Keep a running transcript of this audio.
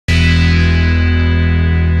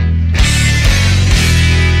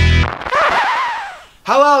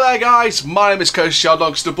Hello there guys, my name is Coach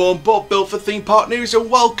Sheldonster, born but built for Theme Park News,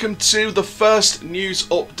 and welcome to the first news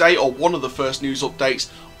update, or one of the first news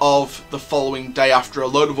updates of the following day after a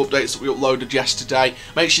load of updates that we uploaded yesterday.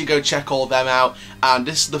 Make sure you go check all them out, and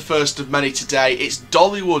this is the first of many today. It's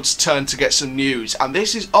Dollywood's turn to get some news, and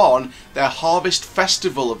this is on their Harvest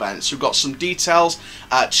Festival event. So we've got some details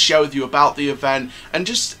to share with you about the event, and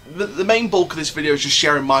just the main bulk of this video is just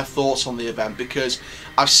sharing my thoughts on the event, because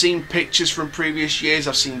I've seen pictures from previous years,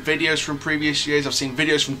 I've seen videos from previous years, I've seen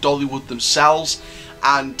videos from Dollywood themselves,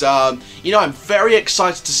 and you know, I'm very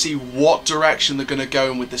excited to see what direction they're going to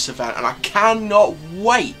go in with this event, and I cannot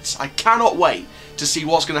wait to see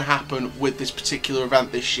what's going to happen with this particular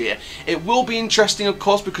event this year. It will be interesting, of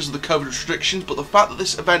course, because of the COVID restrictions, but the fact that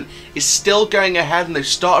this event is still going ahead and they've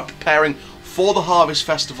started preparing for the Harvest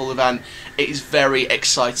Festival event, it is very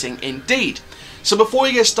exciting indeed. So before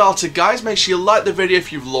we get started guys, make sure you like the video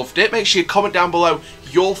if you've loved it, make sure you comment down below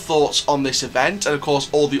your thoughts on this event, and of course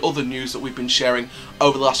all the other news that we've been sharing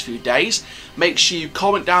over the last few days. Make sure you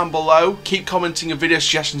comment down below, keep commenting your video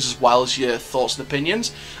suggestions as well as your thoughts and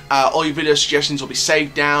opinions. All your video suggestions will be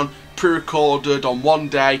saved down, pre-recorded on one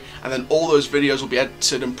day, and then all those videos will be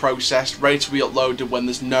edited and processed, ready to be uploaded when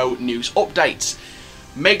there's no news updates.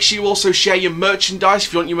 Make sure you also share your merchandise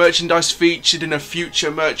if you want your merchandise featured in a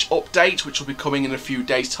future merch update, which will be coming in a few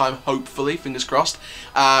days time, hopefully, fingers crossed,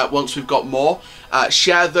 once we've got more.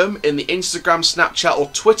 Share them in the Instagram, Snapchat or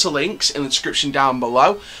Twitter links in the description down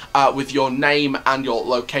below with your name and your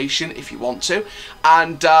location if you want to.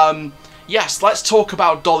 And yes, let's talk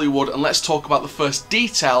about Dollywood, and let's talk about the first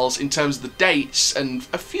details in terms of the dates and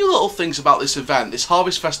a few little things about this event, this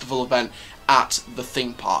Harvest Festival event at the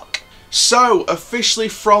theme park. So, officially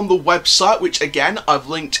from the website, which again I've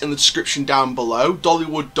linked in the description down below,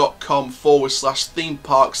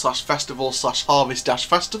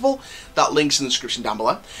 dollywood.com/theme-park/festival/harvest-festival. That link's in the description down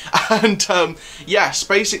below. And yes,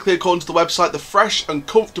 basically according to the website, the fresh and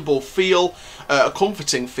comfortable feel, a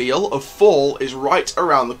comforting feel of fall is right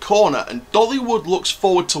around the corner, and Dollywood looks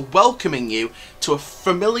forward to welcoming you to a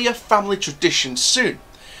familiar family tradition soon.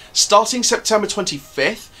 Starting September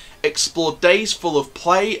 25th, explore days full of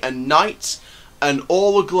play and nights and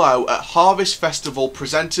all aglow at Harvest Festival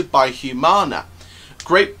presented by Humana.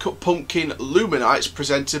 Grape Pumpkin LumiNights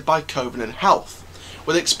presented by Covenant Health.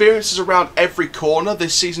 With experiences around every corner,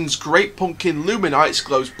 this season's Grape Pumpkin LumiNights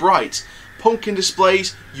glows bright. Pumpkin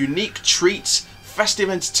displays, unique treats,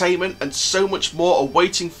 festive entertainment and so much more are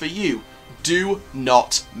waiting for you. Do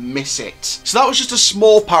not miss it. So that was just a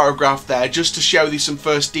small paragraph there, just to show you some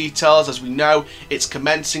first details. As we know, it's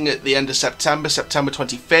commencing at the end of September, September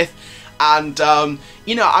 25th. And,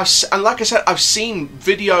 you know, like I said, I've seen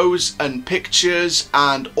videos and pictures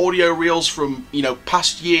and audio reels from, you know,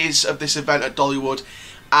 past years of this event at Dollywood.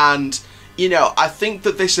 And, you know, I think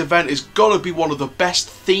that this event is going to be one of the best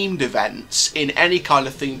themed events in any kind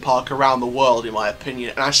of theme park around the world, in my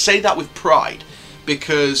opinion. And I say that with pride,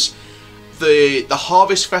 because the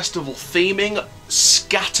Harvest Festival theming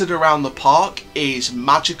scattered around the park is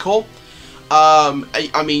magical.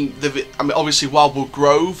 I mean, obviously Wildwood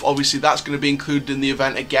Grove, obviously that's going to be included in the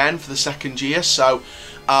event again for the second year. So,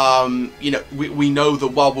 you know, we know that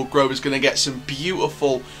Wildwood Grove is going to get some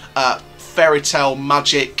beautiful fairy tale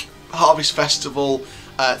magic Harvest Festival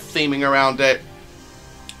theming around it.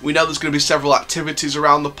 We know there's going to be several activities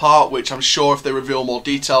around the park, which I'm sure if they reveal more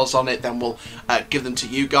details on it, then we'll give them to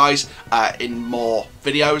you guys in more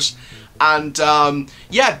videos. And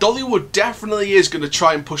yeah, Dollywood definitely is going to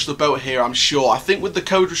try and push the boat here, I'm sure. I think with the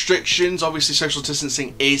code restrictions, obviously social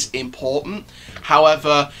distancing is important.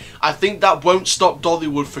 However, I think that won't stop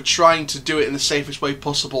Dollywood for trying to do it in the safest way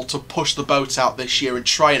possible to push the boat out this year and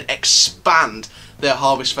try and expand their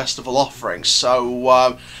Harvest Festival offerings.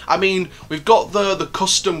 So, I mean, we've got the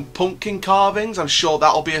custom pumpkin carvings. I'm sure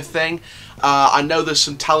that'll be a thing. I know there's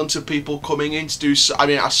some talented people coming in to do, I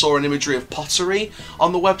mean, I saw an imagery of pottery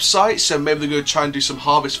on the website, so maybe they're going to try and do some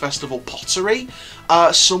Harvest Festival pottery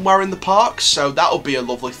somewhere in the park, so that'll be a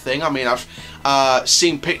lovely thing. I mean, I've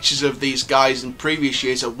seen pictures of these guys in previous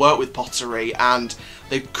years that work with pottery, and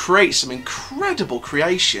they create some incredible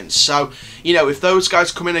creations. So, you know, if those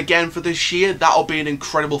guys come in again for this year, that'll be an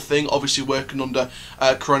incredible thing, obviously working under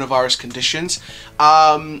coronavirus conditions.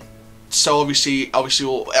 So obviously, I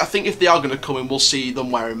think if they are going to come in, we'll see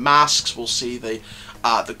them wearing masks, we'll see the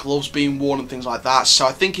gloves being worn and things like that. So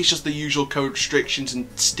I think it's just the usual code restrictions and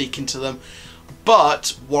sticking to them.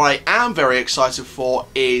 But what I am very excited for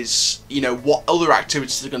is, you know, what other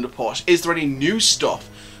activities they're going to push. Is there any new stuff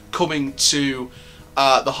coming to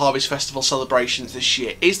the Harvest Festival celebrations this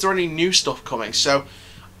year? Is there any new stuff coming? So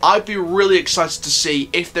I'd be really excited to see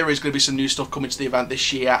if there is going to be some new stuff coming to the event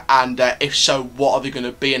this year, and if so, what are they going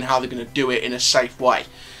to be and how they're going to do it in a safe way.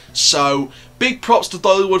 So, big props to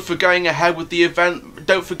Dollywood for going ahead with the event.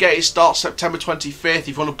 Don't forget, it starts September 25th. If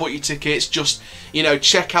you want to book your tickets, just, you know,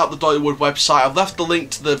 check out the Dollywood website. I've left the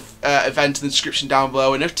link to the event in the description down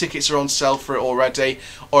below, and if tickets are on sale for it already,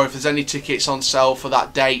 or if there's any tickets on sale for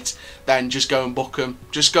that date, then just go and book them.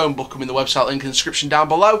 Just go and book them in the website link in the description down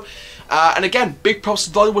below. And again, big props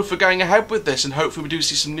to Dollywood for going ahead with this, and hopefully we do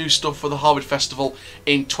see some new stuff for the Harvard Festival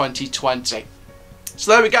in 2020.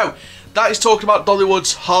 So there we go. That is talking about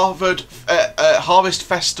Dollywood's Harvest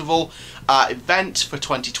Festival event for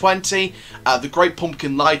 2020. The Great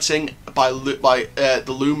Pumpkin Lighting by the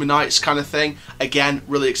LumiNights kind of thing. Again,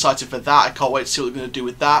 really excited for that. I can't wait to see what they're going to do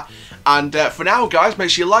with that. And for now, guys, make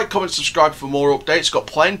sure you like, comment, subscribe for more updates. Got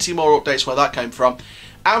plenty more updates where that came from.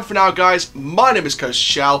 And for now, guys, my name is Coaster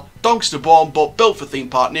Shell, Doncaster born but built for theme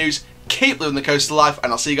park news. Keep living the coaster life,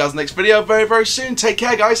 and I'll see you guys in the next video very, very soon. Take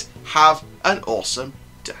care, guys. Have an awesome